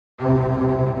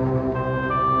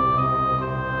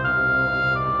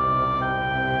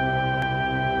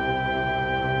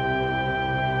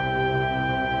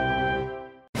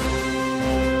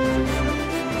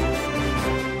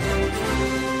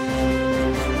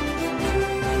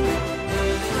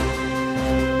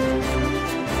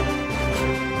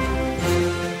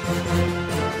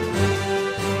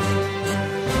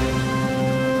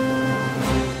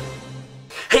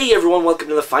everyone, welcome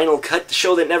to The Final Cut, the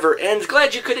show that never ends.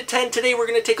 Glad you could attend. Today we're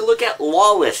going to take a look at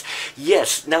Lawless.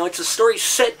 Yes, now it's a story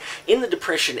set in the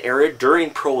Depression era during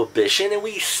Prohibition, and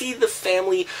we see the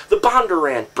family, the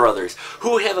Bondurant brothers,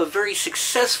 who have a very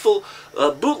successful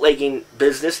bootlegging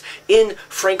business in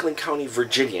Franklin County,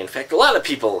 Virginia. In fact, a lot of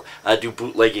people do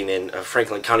bootlegging in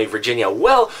Franklin County, Virginia.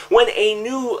 Well, when a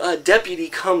new deputy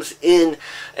comes in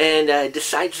and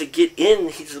decides to get in,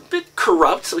 he's a bit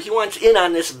corrupt, so he wants in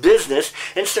on this business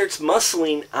and starts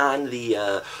muscling on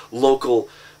the local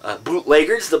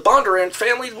bootleggers. The Bondurant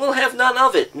family will have none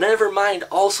of it. Never mind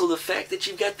also the fact that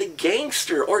you've got the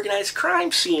gangster organized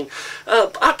crime scene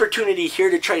opportunity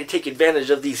here to try to take advantage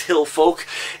of these hill folk.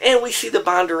 And we see the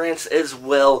Bondurants as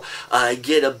well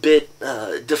get a bit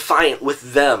defiant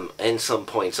with them in some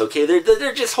points. Okay,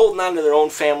 they're just holding on to their own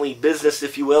family business,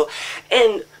 if you will,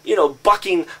 and you know,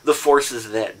 bucking the forces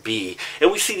that be.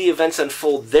 And we see the events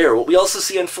unfold there. What we also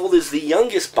see unfold is the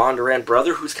youngest Bondurant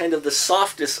brother, who's kind of the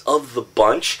softest of the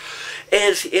bunch,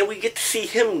 and we get to see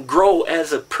him grow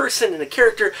as a person and a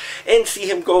character, and see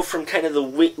him go from kind of the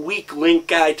weak link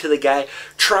guy to the guy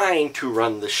trying to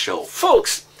run the show.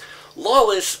 Folks,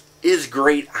 Lawless is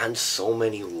great on so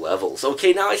many levels.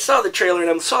 Okay, now I saw the trailer and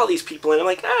I saw these people and I'm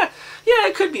like, yeah,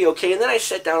 it could be okay. And then I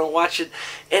sat down and watched it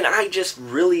and I just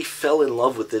really fell in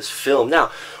love with this film. Now,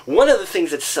 one of the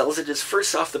things that sells it is,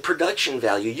 first off, the production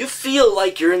value. You feel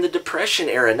like you're in the Depression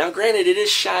era. Now, granted, it is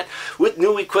shot with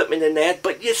new equipment and that,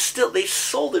 but yet still, they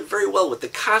sold it very well with the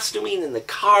costuming and the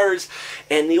cars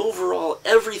and the overall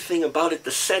everything about it.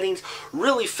 The settings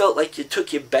really felt like it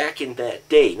took you back in that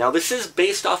day. Now, this is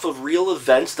based off of real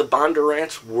events. The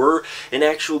Bondurants were an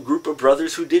actual group of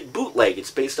brothers who did bootleg.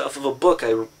 It's based off of a book,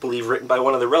 I believe, written by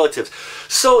one of the relatives.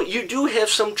 So you do have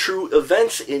some true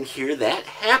events in here that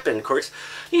happen. Of course,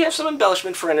 you have some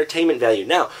embellishment for entertainment value.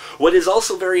 Now, what is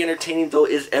also very entertaining, though,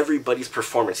 is everybody's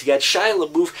performance. You got Shia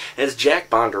Labeouf as Jack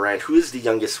Bondurant, who is the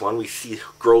youngest one we see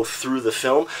grow through the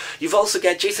film. You've also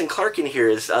got Jason Clarke in here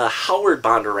as Howard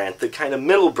Bondurant, the kind of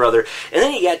middle brother. And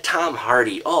then you got Tom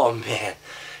Hardy. Oh, man.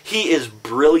 He is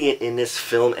brilliant in this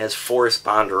film as Forrest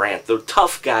Bondurant, the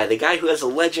tough guy, the guy who has a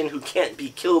legend who can't be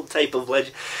killed type of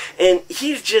legend. And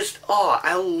he's just,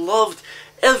 I loved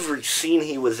every scene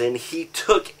he was in. He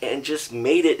took and just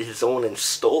made it his own and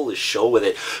stole his show with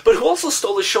it. But who also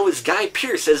stole his show is Guy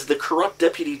Pearce as the corrupt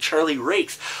deputy Charlie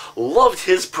Rakes. Loved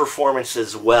his performance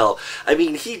as well. I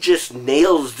mean, he just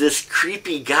nails this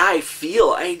creepy guy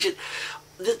feel.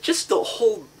 Just the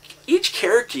whole, each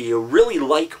character you really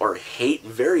like or hate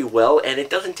very well, and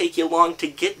it doesn't take you long to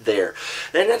get there.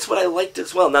 And that's what I liked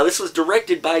as well. Now, this was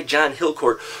directed by John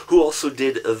Hillcourt, who also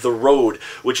did The Road,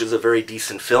 which is a very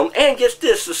decent film. And guess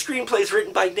this, the screenplay is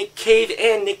written by Nick Cave,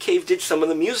 and Nick Cave did some of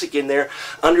the music in there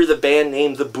under the band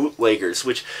name The Bootleggers,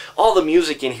 which all the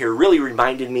music in here really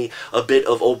reminded me a bit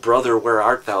of Oh Brother, Where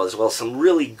Art Thou as well. Some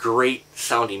really great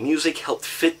sounding music, helped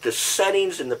fit the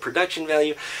settings and the production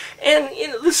value. And you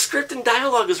know, the script and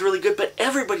dialogue is really good, but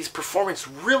everybody's performance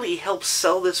really helps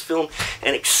sell this film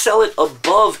and excel it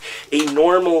above a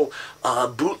normal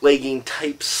bootlegging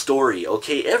type story.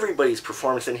 Okay, everybody's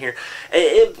performance in here.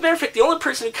 As a matter of fact, the only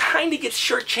person who kind of gets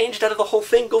shortchanged out of the whole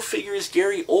thing, go figure, is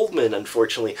Gary Oldman,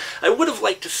 unfortunately. I would have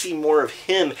liked to see more of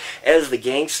him as the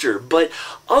gangster, but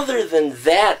other than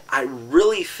that, I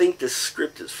really think this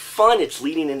script is fun. It's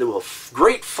leading into a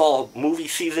great fall movie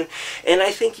season, and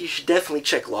I think you should definitely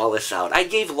check Lawless out. I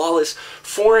gave Lawless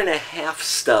 4.5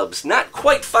 stubs. Not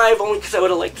quite 5, only because I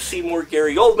would have liked to see more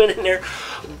Gary Oldman in there,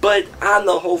 but on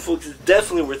the whole, folks, it's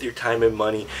definitely worth your time and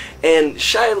money. And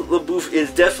Shia Labeouf is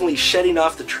definitely shedding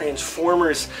off the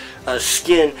Transformers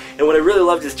skin, and what I really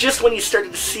loved is just when you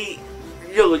started to see,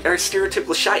 you know, our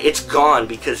stereotypical Shia, it's gone,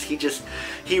 because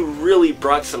he really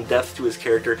brought some depth to his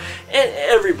character, and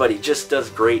everybody just does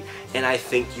great, and I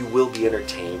think you will be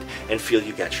entertained and feel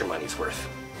you got your money's worth.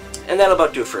 And that'll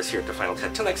about do it for us here at The Final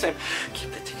Cut. Till next time,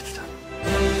 keep the tickets down.